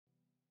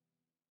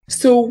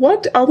So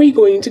what are we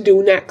going to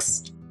do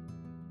next?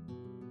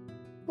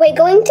 We're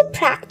going to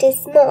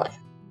practice more,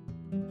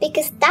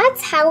 because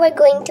that's how we're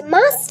going to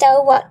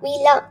master what we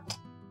learned.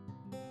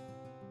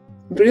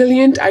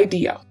 Brilliant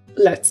idea.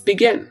 Let's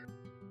begin.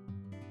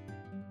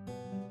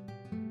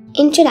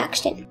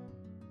 Introduction.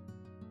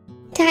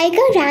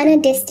 Tiger ran a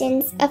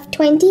distance of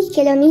 20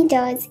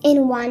 kilometers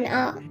in 1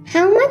 hour.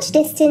 How much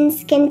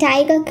distance can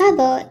Tiger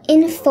cover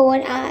in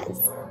 4 hours?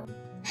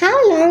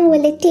 How long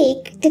will it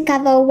take to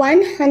cover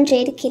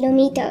 100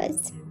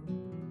 kilometers?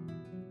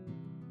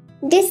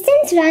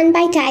 Distance run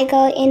by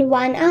Tiger in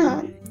 1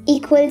 hour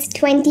equals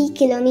 20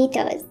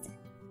 kilometers.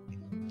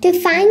 To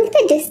find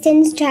the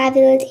distance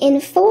traveled in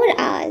 4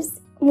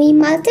 hours, we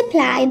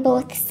multiply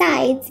both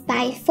sides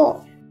by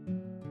 4.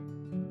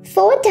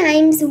 4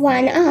 times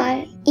 1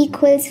 hour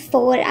equals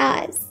 4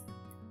 hours.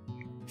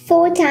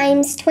 4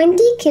 times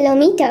 20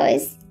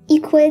 kilometers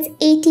equals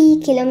 80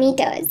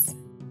 kilometers.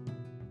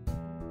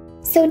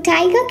 So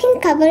Tiger can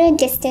cover a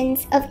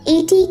distance of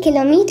 80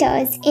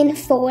 kilometers in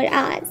 4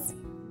 hours.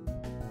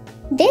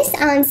 This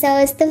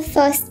answers the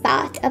first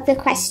part of the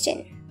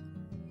question.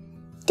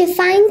 To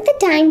find the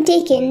time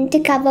taken to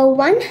cover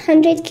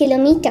 100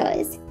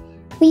 kilometers,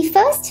 we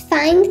first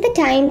find the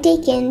time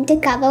taken to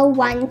cover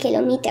 1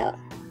 kilometer,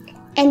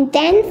 and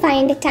then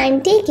find the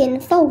time taken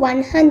for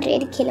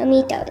 100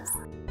 kilometers.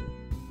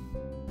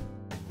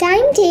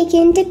 Time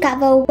taken to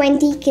cover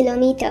 20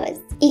 kilometers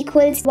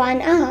equals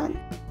 1 hour.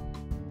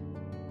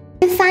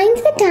 To find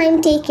the time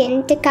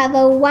taken to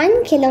cover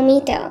 1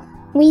 kilometer,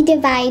 we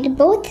divide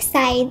both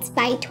sides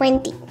by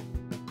 20.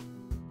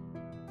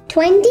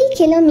 20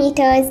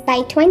 kilometers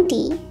by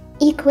 20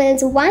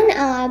 equals 1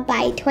 hour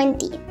by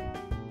 20.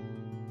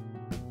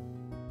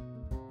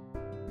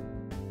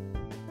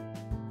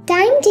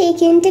 Time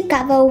taken to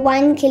cover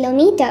 1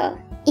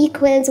 kilometer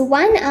equals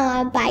 1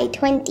 hour by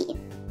 20.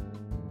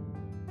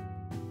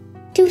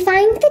 To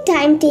find the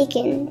time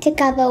taken to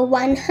cover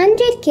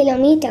 100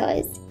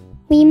 kilometers,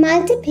 we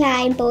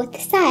multiply both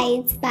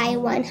sides by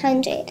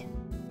 100.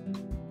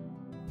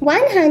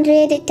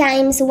 100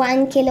 times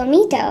 1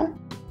 kilometer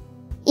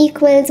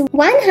equals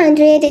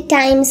 100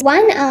 times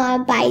 1 hour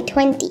by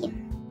 20.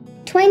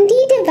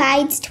 20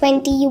 divides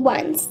 20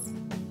 once,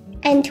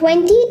 and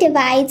 20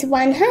 divides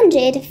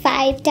 100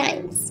 5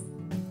 times.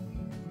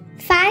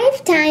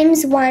 5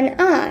 times 1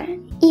 hour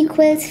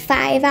equals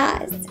 5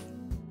 hours.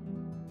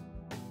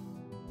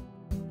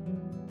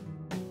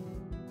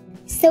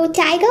 So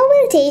Tiger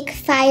will take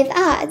 5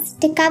 hours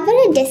to cover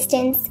a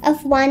distance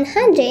of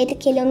 100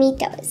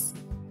 kilometers.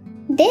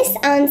 This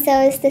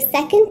answers the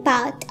second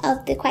part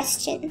of the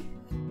question.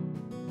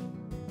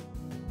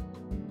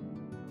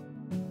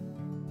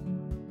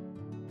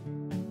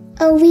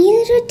 A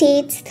wheel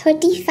rotates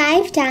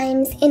 35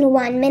 times in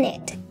 1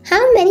 minute.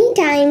 How many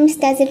times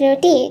does it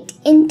rotate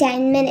in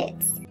 10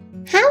 minutes?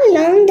 How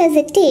long does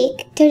it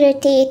take to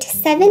rotate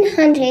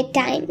 700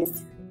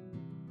 times?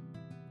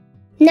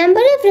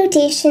 Number of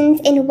rotations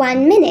in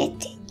 1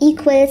 minute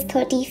equals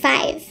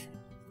 35.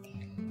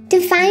 To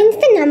find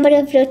the number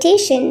of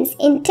rotations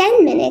in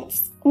 10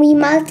 minutes, we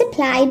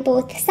multiply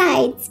both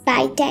sides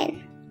by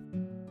 10.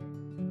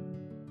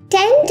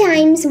 10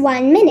 times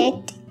 1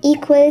 minute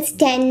equals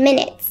 10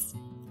 minutes.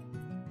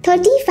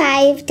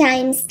 35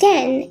 times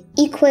 10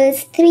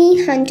 equals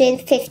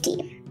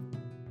 350.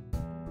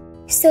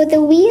 So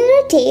the wheel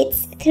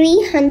rotates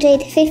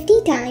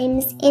 350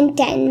 times in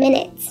 10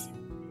 minutes.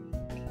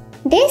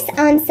 This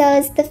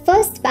answers the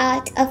first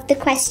part of the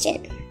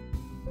question.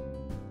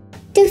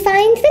 To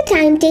find the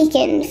time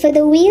taken for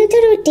the wheel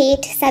to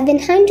rotate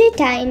 700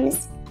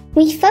 times,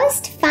 we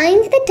first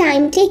find the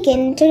time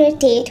taken to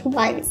rotate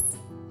once,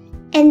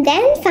 and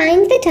then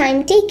find the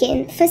time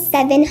taken for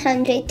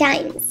 700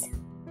 times.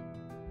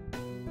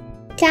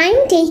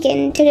 Time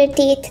taken to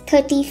rotate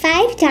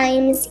 35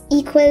 times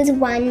equals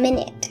 1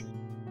 minute.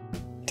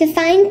 To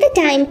find the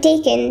time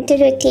taken to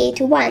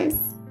rotate once,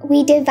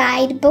 we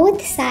divide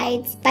both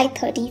sides by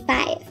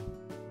 35.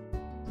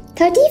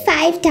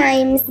 35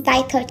 times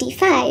by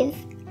 35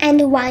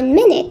 and 1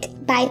 minute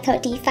by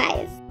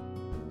 35.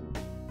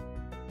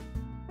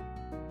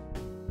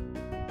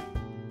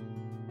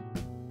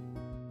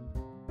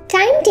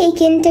 Time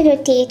taken to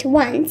rotate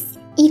once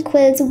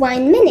equals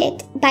 1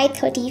 minute by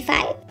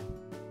 35.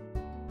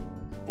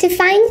 To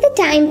find the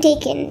time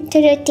taken to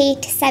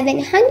rotate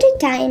 700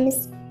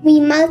 times, we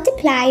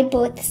multiply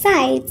both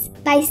sides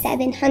by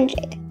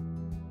 700.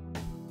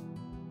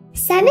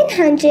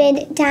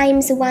 700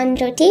 times 1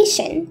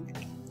 rotation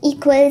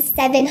equals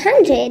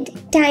 700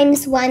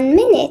 times 1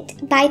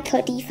 minute by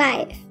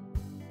 35.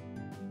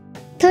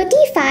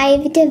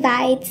 35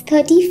 divides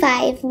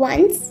 35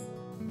 once,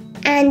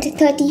 and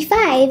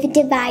 35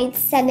 divides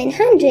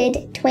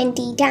 700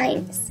 20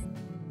 times.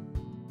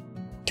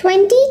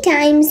 20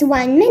 times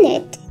 1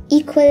 minute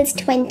equals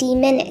 20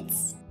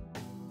 minutes.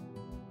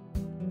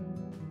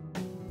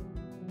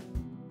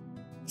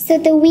 So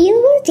the wheel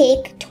will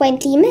take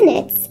 20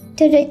 minutes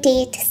to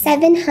rotate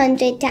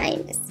 700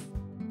 times.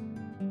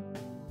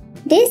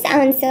 This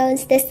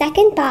answers the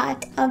second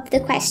part of the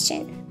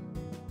question.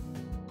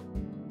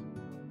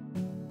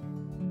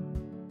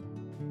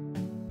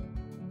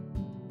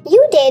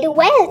 did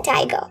well,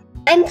 Tiger.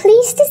 I'm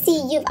pleased to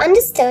see you've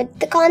understood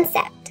the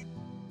concept.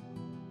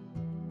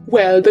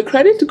 Well, the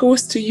credit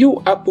goes to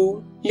you,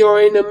 Appu. You're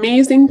an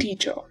amazing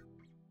teacher.